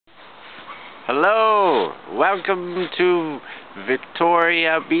Hello, welcome to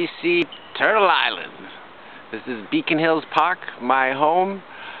Victoria, BC, Turtle Island. This is Beacon Hills Park, my home.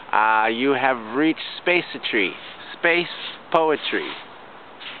 You have reached SPACETRY, Space Poetry,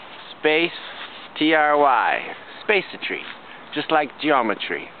 Space T-R-Y, SPACETRY, just like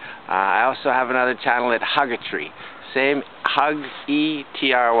geometry. I also have another channel at Huggetry, same Hug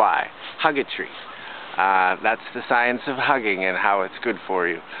E-T-R-Y, Huggetry. That's the science of hugging and how it's good for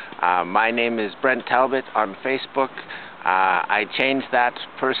you. My name is Brent Talbot on Facebook. I changed that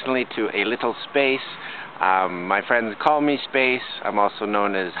personally to a little space. My friends call me Space. I'm also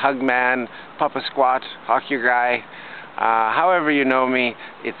known as Hugman, Papa Squat, Hockey Guy. However you know me,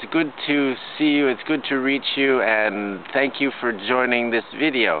 it's good to see you, it's good to reach you, and thank you for joining this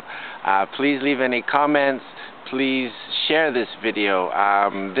video. Please leave any comments. Please share this video.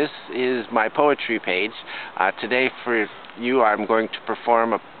 This is my poetry page. Today for you I'm going to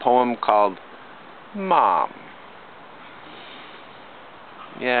perform a poem called Mom.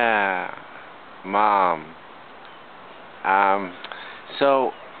 Yeah, Mom.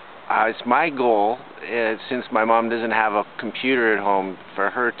 It's my goal, since my mom doesn't have a computer at home, for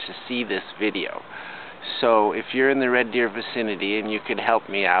her to see this video. So if you're in the Red Deer vicinity and you could help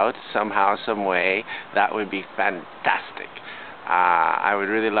me out somehow, some way, that would be fantastic. I would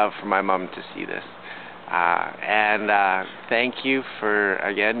really love for my mom to see this. Thank you for,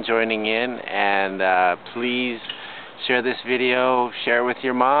 again, joining in, and please share this video, share with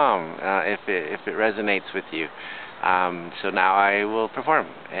your mom if it resonates with you. So now I will perform,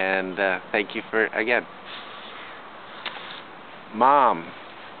 and thank you for, again. Mom.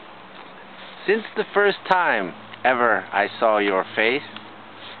 Since the first time ever I saw your face,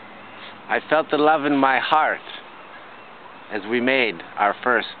 I felt the love in my heart as we made our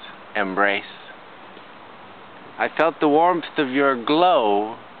first embrace. I felt the warmth of your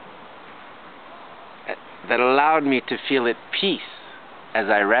glow that allowed me to feel at peace as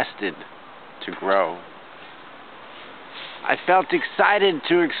I rested to grow. I felt excited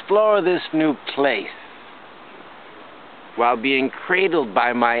to explore this new place, while being cradled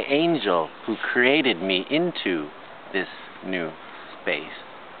by my angel who created me into this new space.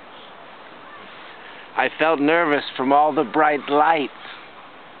 I felt nervous from all the bright lights,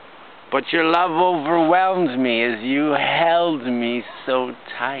 but your love overwhelmed me as you held me so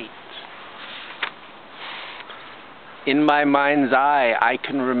tight. In my mind's eye, I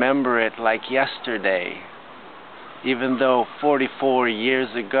can remember it like yesterday, even though 44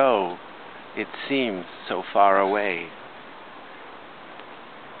 years ago it seems so far away.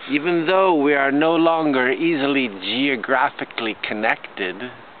 Even though we are no longer easily geographically connected,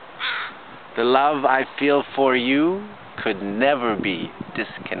 the love I feel for you could never be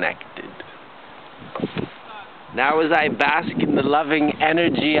disconnected. Now as I bask in the loving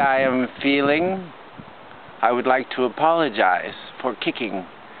energy I am feeling, I would like to apologize for kicking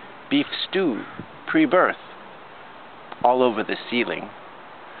beef stew pre-birth all over the ceiling.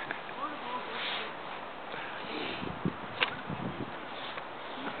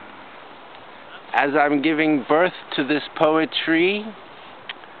 As I'm giving birth to this poetry,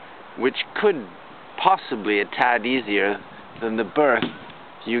 which could possibly a tad easier than the birth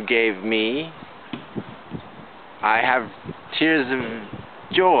you gave me, I have tears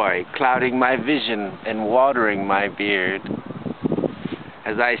of joy clouding my vision and watering my beard,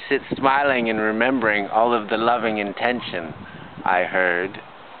 as I sit smiling and remembering all of the loving intention I heard.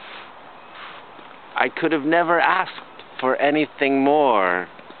 I could have never asked for anything more,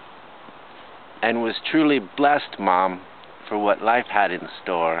 and was truly blessed, Mom, for what life had in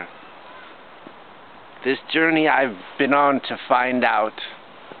store. This journey I've been on to find out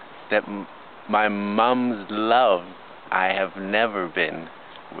that my mom's love I have never been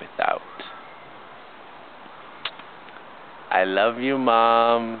without. I love you,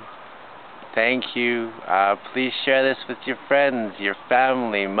 Mom. Thank you. Please share this with your friends, your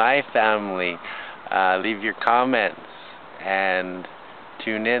family, my family. Leave your comments and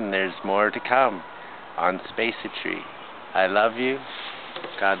tune in. There's more to come on SPACETRY. I love you.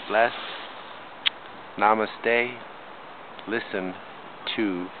 God bless. Namaste. Listen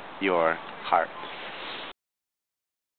to your heart.